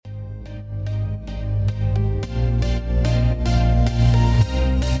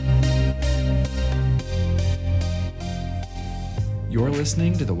You're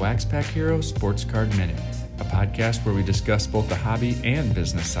listening to the Wax Pack Hero Sports Card Minute, a podcast where we discuss both the hobby and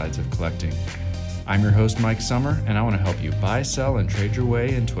business sides of collecting. I'm your host, Mike Summer, and I want to help you buy, sell, and trade your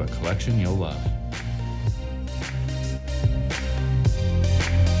way into a collection you'll love.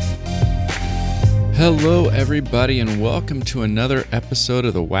 Hello, everybody, and welcome to another episode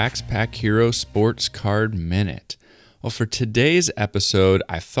of the Wax Pack Hero Sports Card Minute. Well, for today's episode,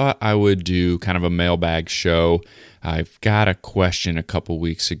 I thought I would do kind of a mailbag show. I've got a question a couple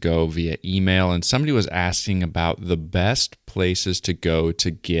weeks ago via email, and somebody was asking about the best places to go to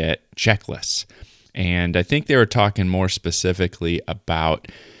get checklists. And I think they were talking more specifically about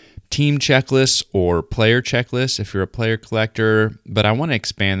team checklists or player checklists if you're a player collector, but I want to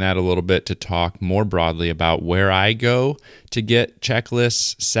expand that a little bit to talk more broadly about where I go to get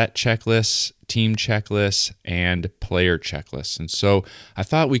checklists, set checklists, team checklists, and player checklists. And so I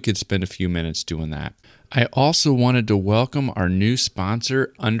thought we could spend a few minutes doing that. I also wanted to welcome our new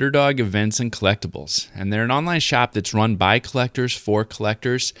sponsor, Underdog Events and Collectibles. And they're an online shop that's run by collectors for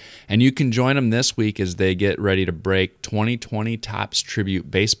collectors. And you can join them this week as they get ready to break 2020 Topps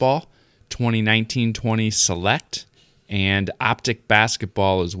Tribute Baseball, 2019-20 Select, and Optic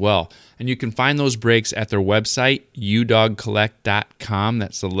Basketball as well. And you can find those breaks at their website, udogcollect.com.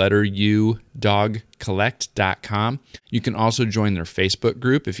 That's the letter U, dogcollect.com. You can also join their Facebook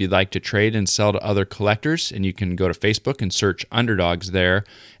group if you'd like to trade and sell to other collectors, and you can go to Facebook and search Underdogs there.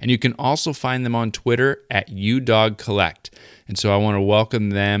 And you can also find them on Twitter at udogcollect. And so I want to welcome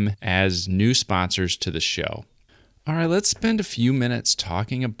them as new sponsors to the show. All right, let's spend a few minutes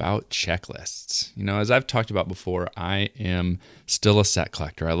talking about checklists. You know, as I've talked about before, I am still a set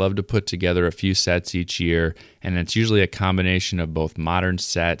collector. I love to put together a few sets each year, and it's usually a combination of both modern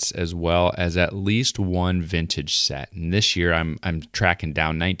sets as well as at least one vintage set. And this year, I'm tracking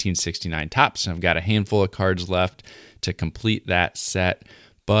down 1969 Topps, and I've got a handful of cards left to complete that set.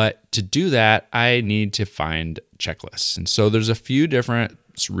 But to do that, I need to find checklists. And so there's a few different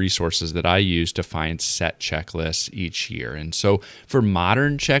resources that I use to find set checklists each year. And so for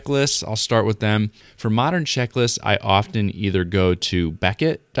modern checklists, I'll start with them. For modern checklists, I often either go to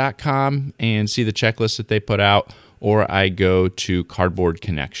Beckett.com and see the checklists that they put out, or I go to Cardboard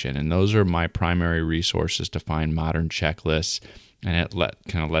Connection. And those are my primary resources to find modern checklists. And it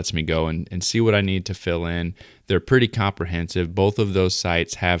kind of lets me go and see what I need to fill in. They're pretty comprehensive. Both of those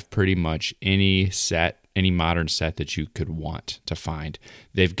sites have pretty much any modern set that you could want to find.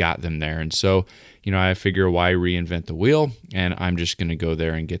 They've got them there. And so, you know, I figure why reinvent the wheel? And I'm just going to go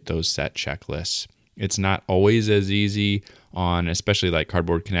there and get those set checklists. It's not always as easy on, especially like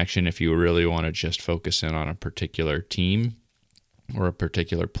Cardboard Connection, if you really want to just focus in on a particular team or a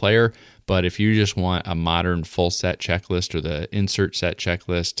particular player. But if you just want a modern full set checklist or the insert set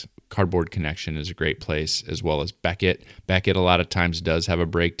checklist, Cardboard Connection is a great place, as well as Beckett. Beckett a lot of times does have a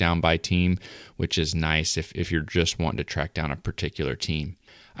breakdown by team, which is nice if you're just wanting to track down a particular team.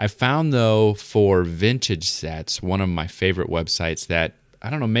 I found, though, for vintage sets, one of my favorite websites that, I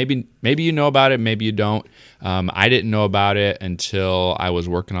don't know, maybe you know about it, maybe you don't. I didn't know about it until I was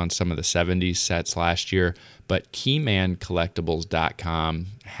working on some of the 70s sets last year, but KeymanCollectibles.com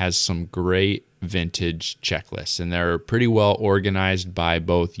has some great vintage checklists, and they're pretty well organized by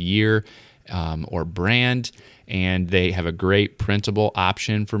both year or brand, and they have a great printable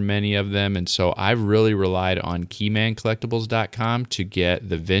option for many of them. And so I've really relied on KeymanCollectibles.com to get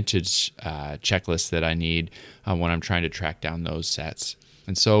the vintage checklist that I need when I'm trying to track down those sets.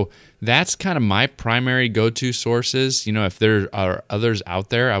 And so that's kind of my primary go-to sources. You know, if there are others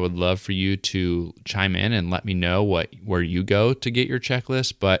out there, I would love for you to chime in and let me know where you go to get your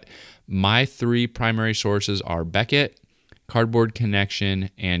checklist. But my three primary sources are Beckett, Cardboard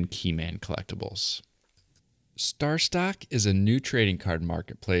Connection, and Keyman Collectibles. StarStock is a new trading card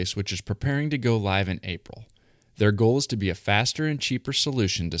marketplace which is preparing to go live in April. Their goal is to be a faster and cheaper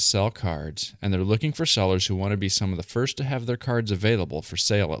solution to sell cards, and they're looking for sellers who want to be some of the first to have their cards available for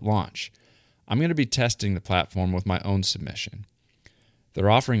sale at launch. I'm going to be testing the platform with my own submission. They're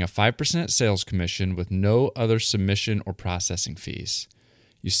offering a 5% sales commission with no other submission or processing fees.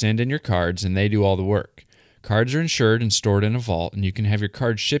 You send in your cards, and they do all the work. Cards are insured and stored in a vault, and you can have your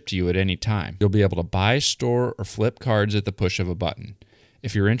cards shipped to you at any time. You'll be able to buy, store, or flip cards at the push of a button.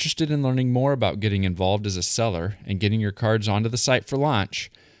 If you're interested in learning more about getting involved as a seller and getting your cards onto the site for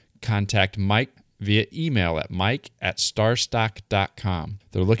launch, contact Mike via email at mike@starstock.com.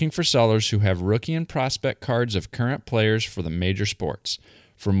 They're looking for sellers who have rookie and prospect cards of current players for the major sports.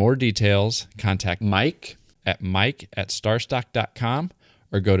 For more details, contact Mike at mike@starstock.com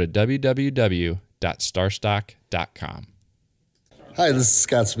or go to www.starstock.com. Hi, this is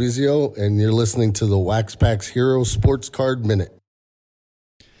Scott Spezio, and you're listening to the Wax Packs Hero Sports Card Minute.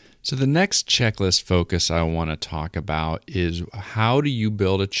 So the next checklist focus I want to talk about is how do you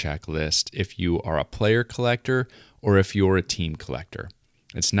build a checklist if you are a player collector or if you're a team collector.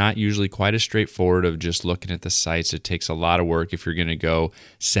 It's not usually quite as straightforward of just looking at the sites. It takes a lot of work if you're going to go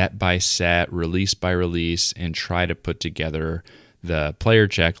set by set, release by release, and try to put together the player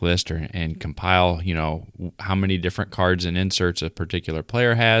checklist and compile, how many different cards and inserts a particular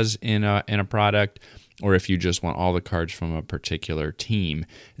player has in a product, or if you just want all the cards from a particular team.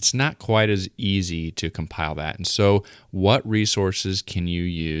 It's not quite as easy to compile that. And so what resources can you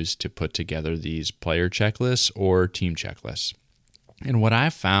use to put together these player checklists or team checklists? And what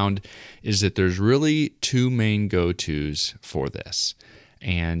I've found is that there's really two main go-tos for this.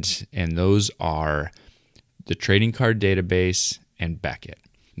 And those are the trading card database and Beckett.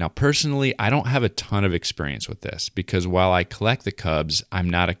 Now, personally, I don't have a ton of experience with this because while I collect the Cubs, I'm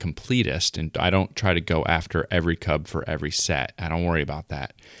not a completist and I don't try to go after every Cub for every set. I don't worry about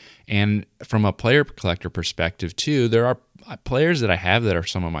that. And from a player collector perspective too, there are players that I have that are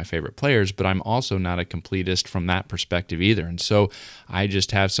some of my favorite players, but I'm also not a completist from that perspective either. And so I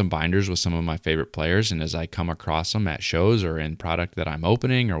just have some binders with some of my favorite players, and as I come across them at shows or in product that I'm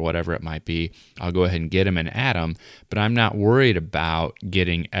opening or whatever it might be, I'll go ahead and get them and add them, but I'm not worried about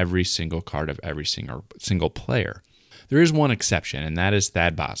getting every single card of every single player. There is one exception, and that is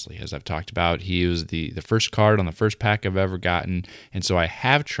Thad Bosley. As I've talked about, he was the first card on the first pack I've ever gotten, and so I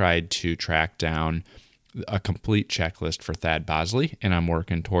have tried to track down a complete checklist for Thad Bosley, and I'm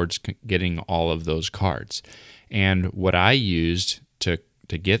working towards getting all of those cards. And what I used to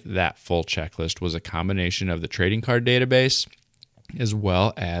get that full checklist was a combination of the trading card database as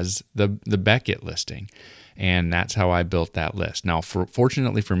well as the Beckett listing. And that's how I built that list. Now,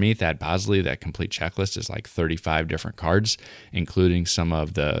 fortunately for me, Thad Bosley, that complete checklist is like 35 different cards, including some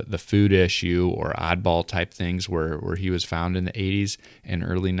of the food issue or oddball type things where he was found in the 80s and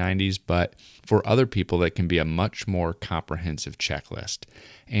early 90s. But for other people, that can be a much more comprehensive checklist.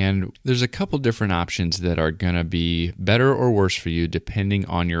 And there's a couple different options that are going to be better or worse for you depending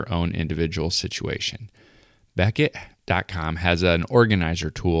on your own individual situation. Beckett.com has an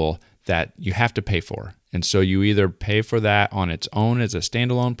organizer tool that you have to pay for. And so you either pay for that on its own as a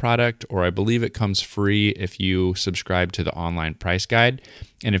standalone product, or I believe it comes free if you subscribe to the online price guide.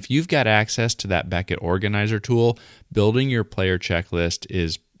 And if you've got access to that Beckett organizer tool, building your player checklist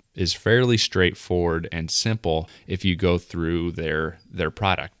is fairly straightforward and simple if you go through their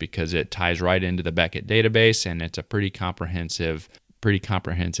product, because it ties right into the Beckett database and it's a pretty comprehensive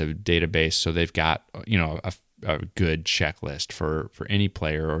database. So they've got, a good checklist for any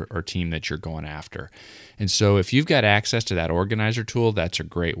player or team that you're going after. And so if you've got access to that organizer tool, that's a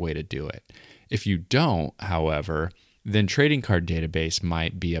great way to do it. If you don't, however, then trading card database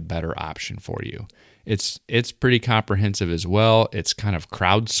might be a better option for you. It's pretty comprehensive as well. It's kind of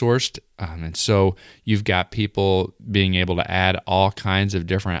crowdsourced. And so you've got people being able to add all kinds of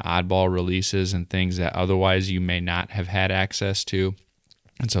different oddball releases and things that otherwise you may not have had access to.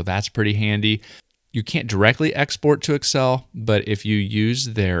 And so that's pretty handy. You can't directly export to Excel, but if you use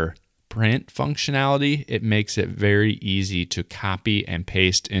their print functionality, it makes it very easy to copy and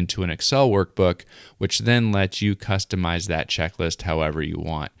paste into an Excel workbook, which then lets you customize that checklist however you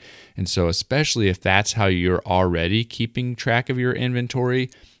want. And so especially if that's how you're already keeping track of your inventory,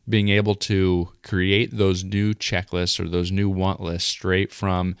 being able to create those new checklists or those new want lists straight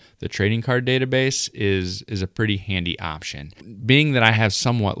from the trading card database is a pretty handy option. Being that I have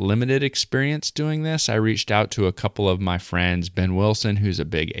somewhat limited experience doing this, I reached out to a couple of my friends, Ben Wilson, who's a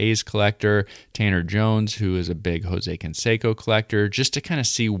big A's collector, Tanner Jones, who is a big Jose Canseco collector, just to kind of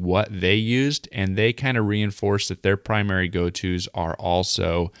see what they used, and they kind of reinforced that their primary go-tos are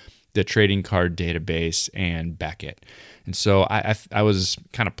also the trading card database and Beckett. And so I was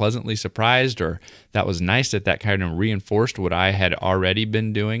kind of pleasantly surprised, or that was nice that kind of reinforced what I had already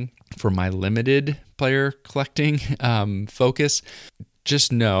been doing for my limited player collecting focus.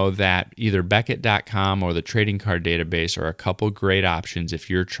 Just know that either Beckett.com or the trading card database are a couple great options if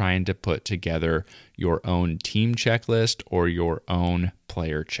you're trying to put together your own team checklist or your own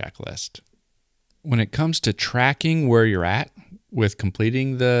player checklist. When it comes to tracking where you're at with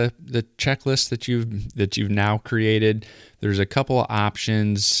completing the checklist that you've now created, there's a couple of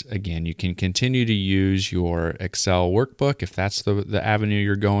options. Again, you can continue to use your Excel workbook if that's the avenue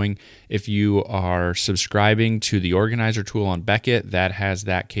you're going. If you are subscribing to the organizer tool on Beckett, that has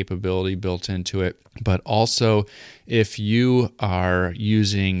that capability built into it. But also, if you are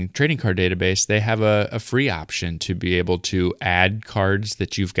using Trading Card Database, they have a free option to be able to add cards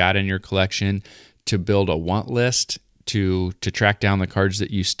that you've got in your collection to build a want list to track down the cards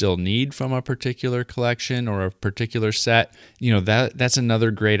that you still need from a particular collection or a particular set, that's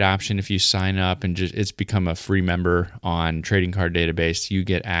another great option. If you sign up and it's become a free member on Trading Card Database, you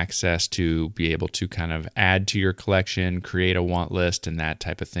get access to be able to kind of add to your collection, create a want list, and that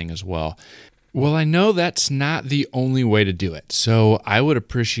type of thing as well. Well, I know that's not the only way to do it, so I would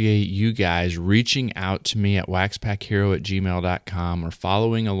appreciate you guys reaching out to me at waxpackhero@gmail.com or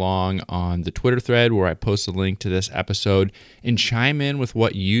following along on the Twitter thread where I post a link to this episode and chime in with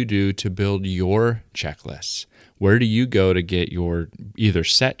what you do to build your checklists. Where do you go to get your either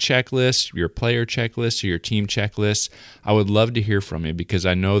set checklist, your player checklist, or your team checklist? I would love to hear from you because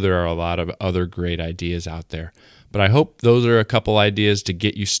I know there are a lot of other great ideas out there. But I hope those are a couple ideas to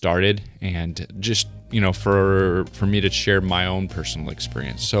get you started and just, for me to share my own personal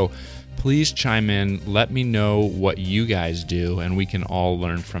experience. So please chime in, let me know what you guys do, and we can all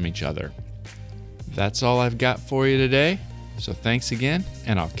learn from each other. That's all I've got for you today. So thanks again,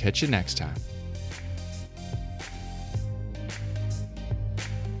 and I'll catch you next time.